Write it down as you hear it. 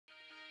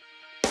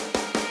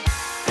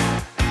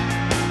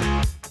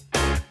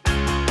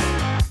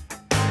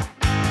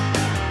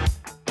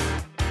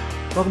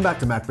Welcome back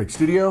to MacBreak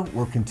Studio.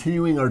 We're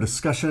continuing our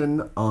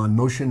discussion on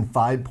Motion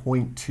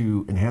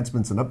 5.2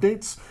 enhancements and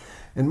updates.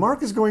 And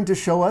Mark is going to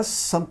show us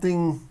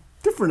something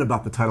different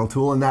about the title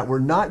tool, in that we're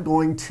not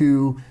going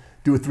to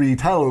do a 3D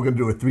title, we're going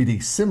to do a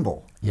 3D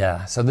symbol.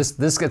 Yeah, so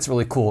this gets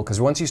really cool,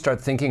 because once you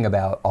start thinking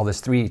about all this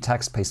 3D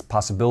text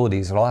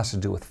possibilities, it all has to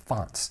do with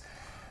fonts.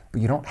 But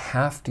you don't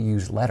have to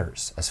use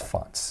letters as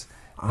fonts.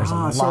 There's a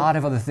lot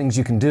of other things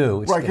you can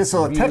do. Right,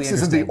 so really text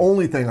isn't the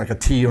only thing, like a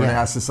T or an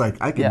S. It's like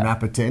I can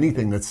map it to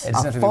anything that's it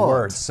doesn't have to be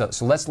words.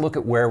 So let's look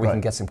at where we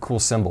can get some cool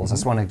symbols. I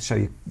just want to show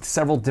you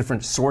several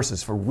different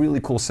sources for really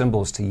cool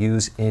symbols to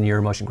use in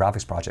your motion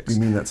graphics projects.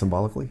 You mean that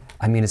symbolically?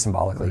 I mean it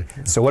symbolically.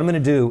 Right. So what I'm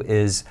going to do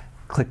is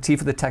click T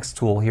for the text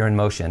tool here in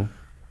Motion.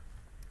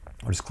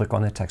 I'll just click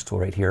on the text tool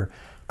right here.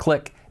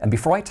 Click, and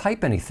before I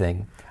type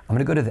anything, I'm going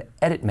to go to the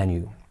Edit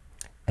menu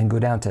and go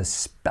down to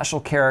Special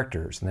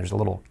Characters, and there's a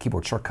little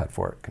keyboard shortcut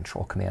for it,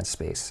 Control Command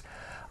Space.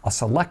 I'll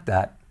select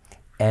that,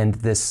 and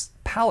this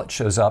palette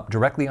shows up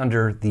directly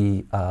under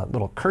the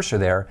little cursor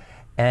there,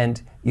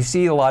 and you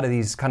see a lot of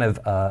these kind of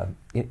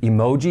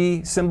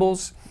emoji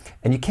symbols,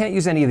 and you can't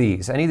use any of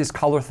these. Any of these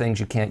color things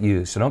you can't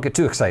use, so don't get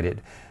too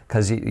excited,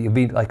 because you'll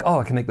be like, oh,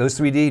 I can make those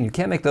 3D, and you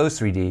can't make those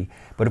 3D.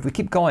 But if we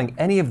keep going,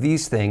 any of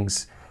these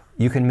things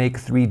you can make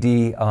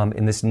 3D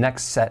in this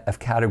next set of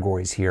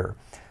categories here.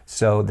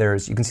 So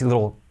you can see a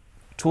little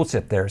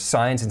tooltip there,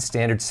 signs and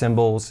standard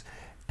symbols,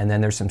 and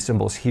then there's some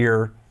symbols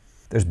here.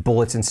 There's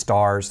bullets and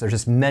stars. There's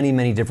just many,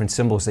 many different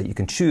symbols that you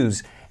can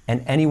choose,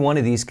 and any one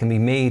of these can be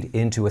made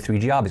into a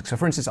 3D object. So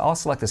for instance, I'll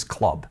select this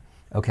club,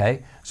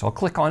 okay? So I'll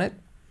click on it,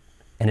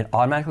 and it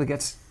automatically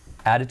gets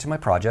added to my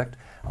project.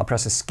 I'll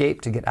press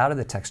Escape to get out of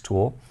the text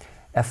tool,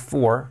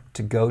 F4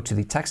 to go to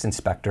the text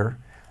inspector.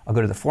 I'll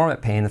go to the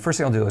format pane. The first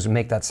thing I'll do is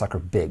make that sucker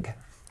big.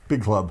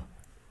 Big club.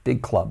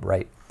 Big club,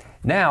 right.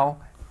 Now,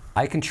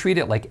 I can treat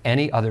it like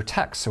any other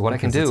text. So what I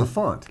can do— it's a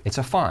font. It's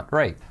a font,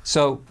 right.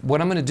 So what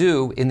I'm going to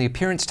do in the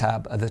Appearance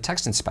tab of the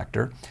text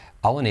inspector,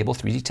 I'll enable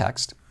 3D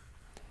text.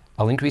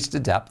 I'll increase the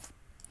depth.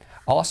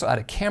 I'll also add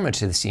a camera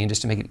to the scene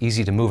just to make it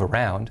easy to move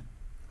around.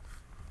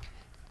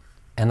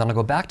 And then I'll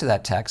go back to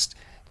that text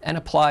and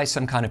apply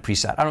some kind of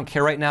preset. I don't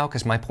care right now,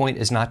 because my point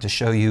is not to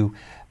show you,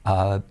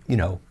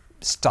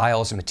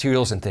 styles and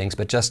materials and things,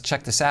 but just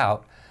check this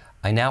out.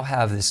 I now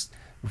have this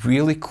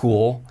really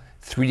cool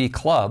 3D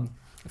club.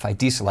 If I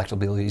deselect, it'll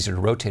be a little easier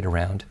to rotate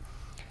around,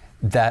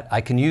 that I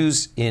can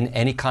use in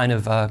any kind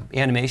of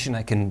animation.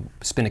 I can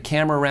spin a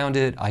camera around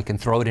it. I can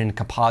throw it in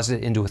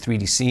composite into a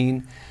 3D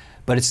scene.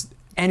 But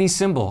any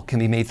symbol can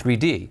be made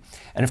 3D.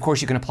 And of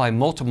course, you can apply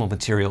multiple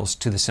materials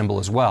to the symbol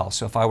as well.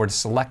 So if I were to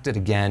select it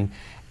again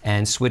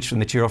and switch the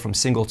material from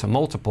single to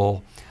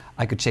multiple,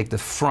 I could take the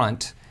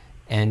front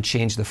and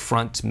change the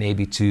front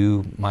maybe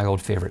to my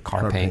old favorite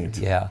car paint.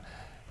 Yeah,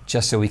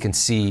 just so we can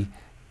see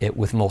it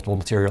with multiple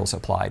materials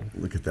applied.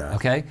 Look at that.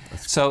 Okay,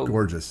 that's so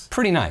gorgeous.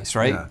 Pretty nice,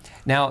 right? Yeah.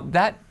 Now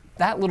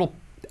that little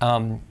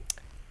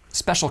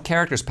special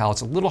characters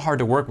palette's a little hard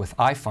to work with,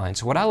 I find.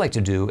 So what I like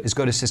to do is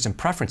go to System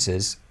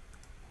Preferences,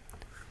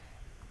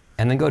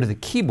 and then go to the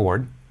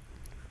keyboard,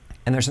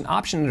 and there's an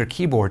option under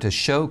keyboard to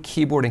show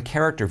keyboard and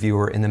character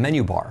viewer in the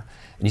menu bar.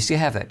 And you see I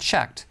have that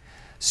checked.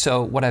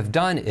 So what I've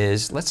done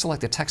is, let's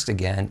select the text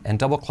again and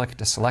double click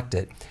to select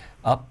it.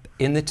 Up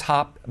in the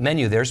top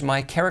menu, there's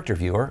my character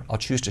viewer. I'll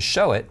choose to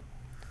show it.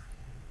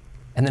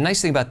 And the nice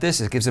thing about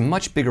this is it gives a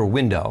much bigger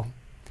window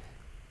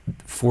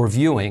for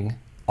viewing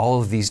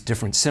all of these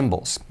different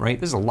symbols, right?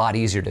 This is a lot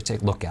easier to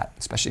take a look at,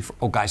 especially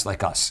for guys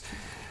like us.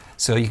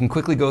 So you can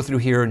quickly go through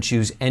here and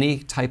choose any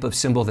type of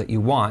symbol that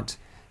you want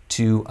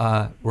to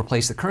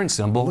replace the current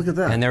symbol. Look at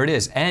that. And there it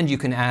is. And you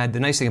can add, the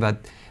nice thing about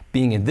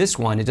being in this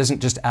one, it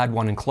doesn't just add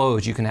one and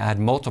close. You can add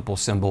multiple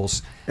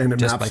symbols and it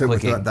just maps by it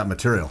clicking. With that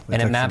material.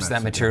 And it maps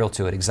that material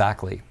to it,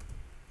 exactly.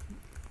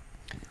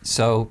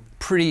 So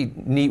pretty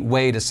neat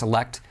way to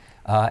select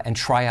and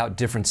try out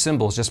different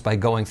symbols just by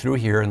going through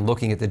here and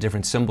looking at the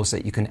different symbols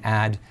that you can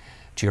add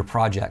to your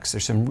projects.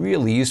 There's some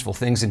really useful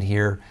things in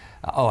here.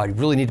 Oh, I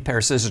really need a pair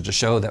of scissors to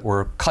show that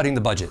we're cutting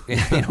the budget.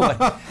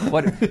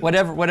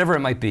 Whatever it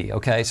might be.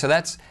 Okay, so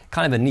that's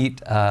kind of a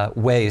neat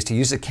way, is to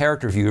use the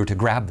character viewer to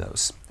grab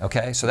those.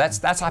 Okay, so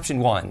that's option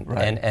one,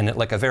 right. and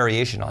like a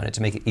variation on it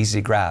to make it easy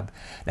to grab.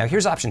 Now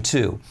here's option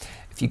two.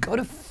 If you go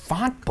to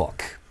Font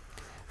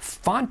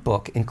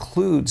Book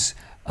includes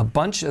a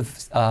bunch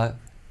of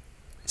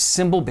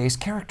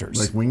symbol-based characters.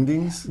 Like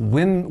wingdings?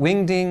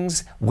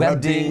 Wingdings,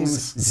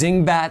 webdings,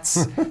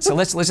 zingbats. So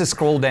let's just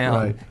scroll down.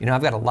 Right. You know,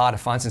 I've got a lot of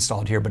fonts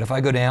installed here, but if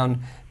I go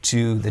down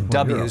to the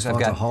W's, I'm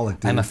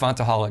a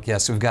fontaholic,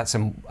 yes. So we've got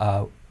some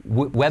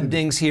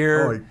webdings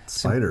here. Oh, like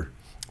spider.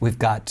 We've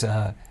got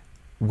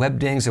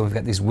webdings, and we've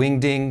got these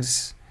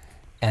wingdings,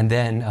 and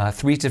then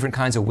 3 different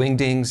kinds of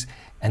wingdings,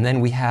 and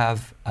then we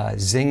have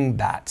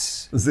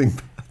zingbats.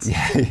 Zingbats.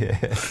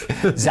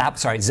 Yeah.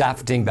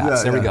 Zap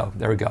dingbats. Yeah,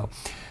 there we go.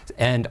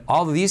 And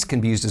all of these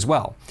can be used as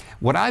well.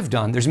 What I've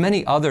done, there's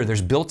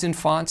built-in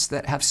fonts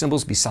that have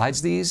symbols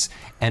besides these,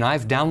 and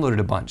I've downloaded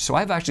a bunch. So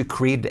I've actually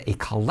created a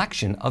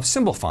collection of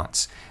symbol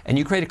fonts. And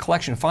you create a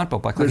collection font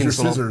book by clicking There's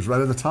this your scissors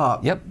right at the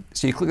top. Yep.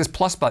 So you click this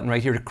plus button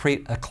right here to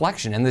create a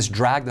collection, and this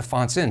drag the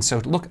fonts in. So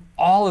look,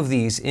 all of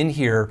these in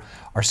here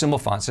are symbol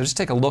fonts. So just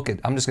take a look at,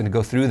 I'm just going to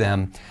go through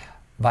them.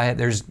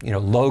 There's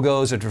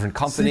logos of different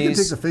companies. So you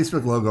can take the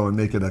Facebook logo and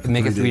make it a 3D.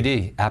 Make it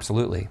 3D,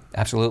 absolutely,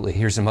 absolutely.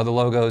 Here's some other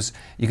logos.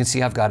 You can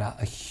see I've got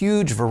a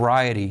huge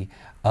variety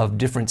of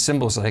different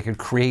symbols that I could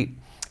create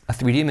a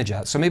 3D image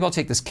out. So maybe I'll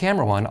take this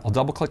camera one, I'll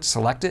double click to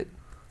select it,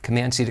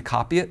 Command C to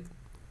copy it,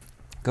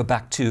 go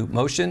back to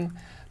Motion,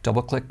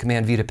 double click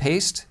Command V to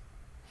paste.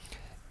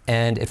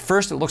 And at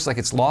first it looks like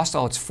it's lost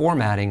all its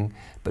formatting,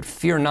 but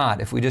fear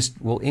not, if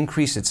we'll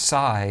increase its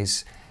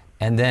size.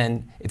 And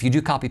then if you do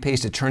copy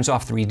paste, it turns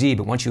off 3D,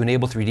 but once you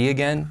enable 3D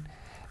again,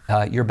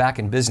 you're back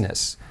in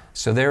business.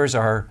 So there's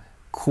our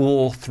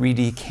cool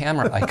 3D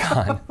camera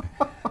icon.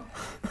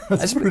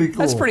 That's pretty cool.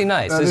 That's pretty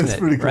nice, isn't it?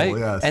 Pretty cool, right?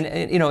 yes. And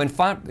in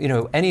font,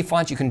 any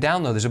font you can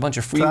download. There's a bunch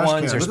of free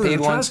ones. There's paid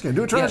ones.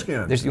 Do a trash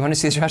can. You want to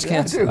see the trash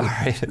cans? Yeah, I do. All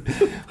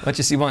right. Once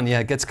you see one, yeah,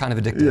 it gets kind of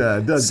addictive. Yeah,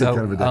 it does get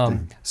kind of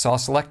addicting. So I'll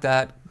select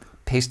that,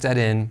 paste that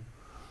in,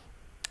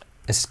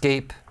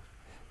 escape,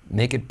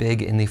 make it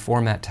big in the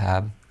Format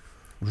tab.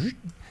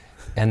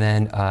 And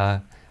then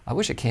I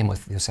wish it came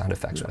with the sound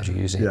effects as you're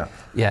using. Yeah.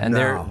 Yeah, and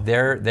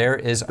there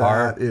is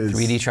our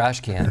 3D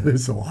trash can. That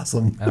is so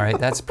awesome. All right,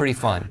 that's pretty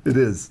fun. It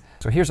is.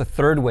 So here's a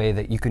third way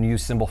that you can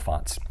use symbol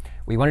fonts.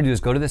 What you want to do is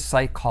go to this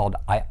site called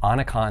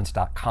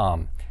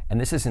ionicons.com,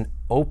 and this is an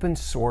open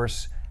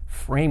source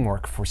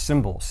framework for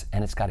symbols,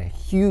 and it's got a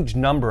huge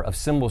number of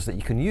symbols that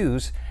you can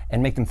use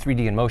and make them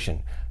 3D in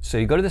motion. So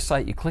you go to the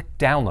site, you click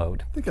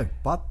download. I think I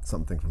bought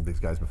something from these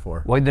guys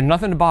before. Well, there's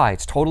nothing to buy.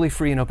 It's totally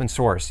free and open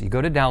source. You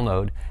go to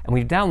download, and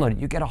when you download it,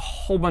 you get a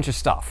whole bunch of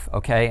stuff,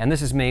 okay? And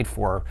this is made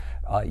for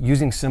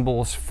using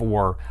symbols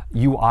for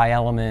UI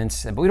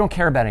elements, but we don't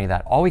care about any of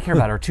that. All we care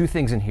about are two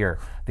things in here.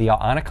 The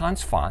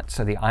Ionicons font,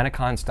 so the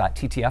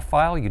ionicons.ttf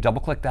file, you double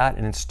click that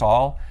and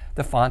install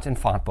the font in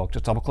Font Book.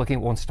 Just double clicking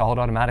it will install it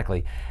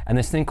automatically. And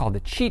this thing called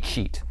the cheat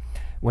sheet.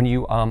 When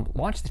you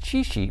launch the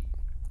cheat sheet,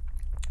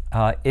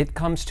 it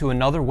comes to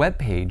another web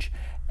page,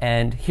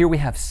 and here we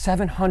have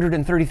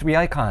 733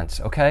 icons,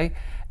 okay?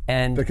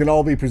 And they can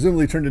all be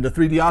presumably turned into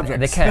 3D objects.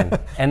 They can.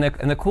 and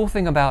the cool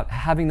thing about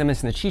having them in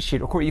the cheat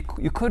sheet, of course,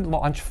 you could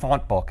launch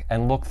Font Book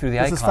and look through the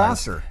icons. This is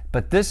faster.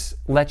 But this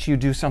lets you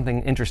do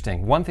something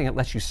interesting. One thing, it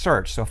lets you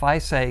search. So if I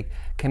say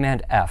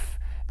Command F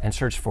and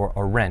search for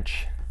a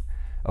wrench,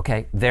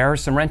 okay, there are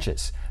some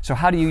wrenches. So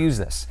how do you use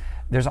this?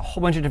 There's a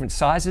whole bunch of different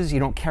sizes. You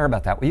don't care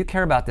about that. What you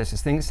care about this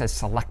thing that says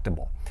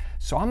selectable.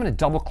 So I'm going to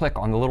double click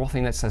on the little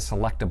thing that says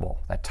selectable,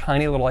 that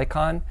tiny little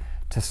icon.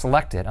 To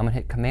select it, I'm going to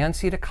hit Command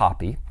C to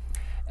copy,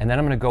 and then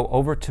I'm going to go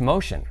over to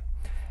Motion.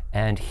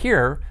 And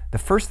here, the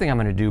first thing I'm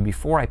going to do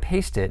before I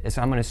paste it is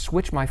I'm going to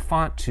switch my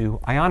font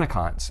to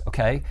Ionicons,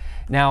 okay?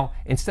 Now,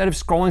 instead of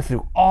scrolling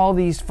through all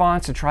these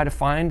fonts to try to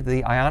find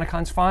the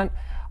Ionicons font,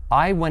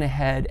 I went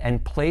ahead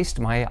and placed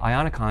my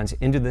Ionicons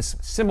into this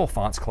symbol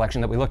fonts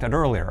collection that we looked at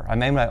earlier. I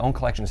made my own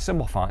collection of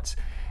symbol fonts,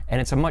 and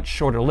it's a much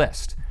shorter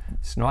list.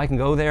 So now I can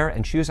go there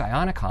and choose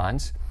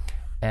Ionicons,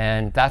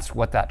 and that's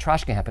what that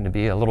trash can happened to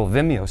be, a little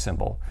Vimeo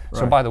symbol. Right.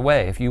 So by the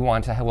way, if you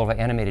want to have a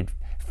little animated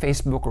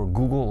Facebook or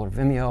Google or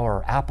Vimeo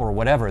or Apple or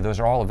whatever, those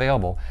are all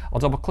available. I'll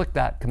double click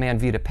that,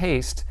 Command V to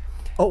paste,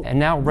 and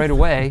now right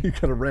away, you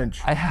got a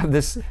wrench. I have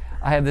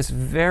this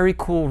very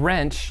cool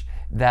wrench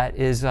that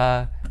is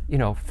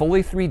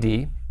fully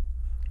 3D.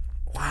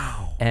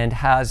 Wow. And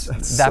has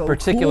that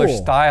particular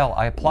style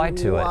I applied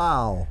to it.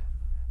 Wow.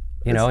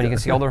 And you can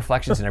see all the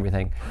reflections and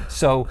everything.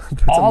 So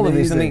all of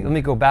these, let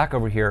me go back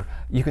over here.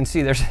 You can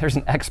see there's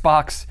an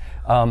Xbox,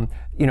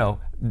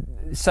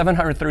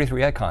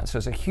 733 icons. So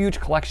it's a huge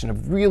collection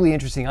of really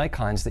interesting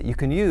icons that you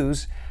can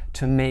use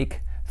to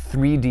make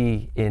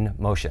 3D in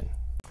motion.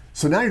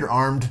 So now you're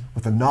armed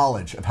with the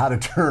knowledge of how to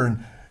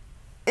turn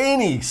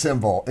any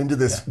symbol into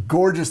this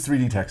gorgeous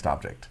 3D text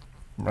object.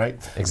 Right?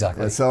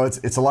 Exactly. So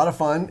it's a lot of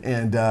fun,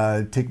 and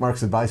take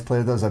Mark's advice, play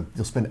with those.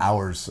 You'll spend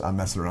hours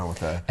messing around with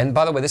that. And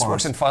by the way, this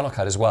works in Final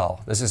Cut as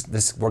well.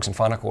 This works in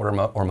Final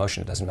Cut or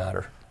Motion, it doesn't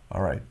matter.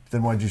 All right.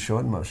 Then why did you show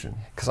it in Motion?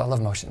 Because I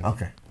love Motion.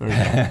 Okay. There you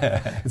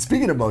go. And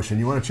speaking of Motion,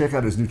 you want to check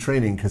out his new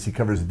training, because he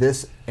covers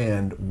this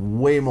and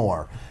way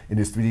more in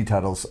his 3D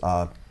Titles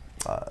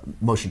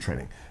Motion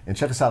training. And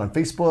check us out on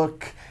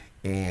Facebook,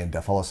 and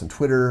follow us on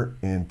Twitter,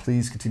 and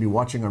please continue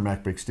watching our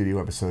MacBreak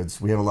Studio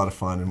episodes. We have a lot of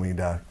fun,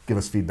 and give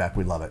us feedback.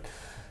 We love it.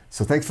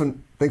 So thanks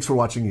for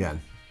watching again.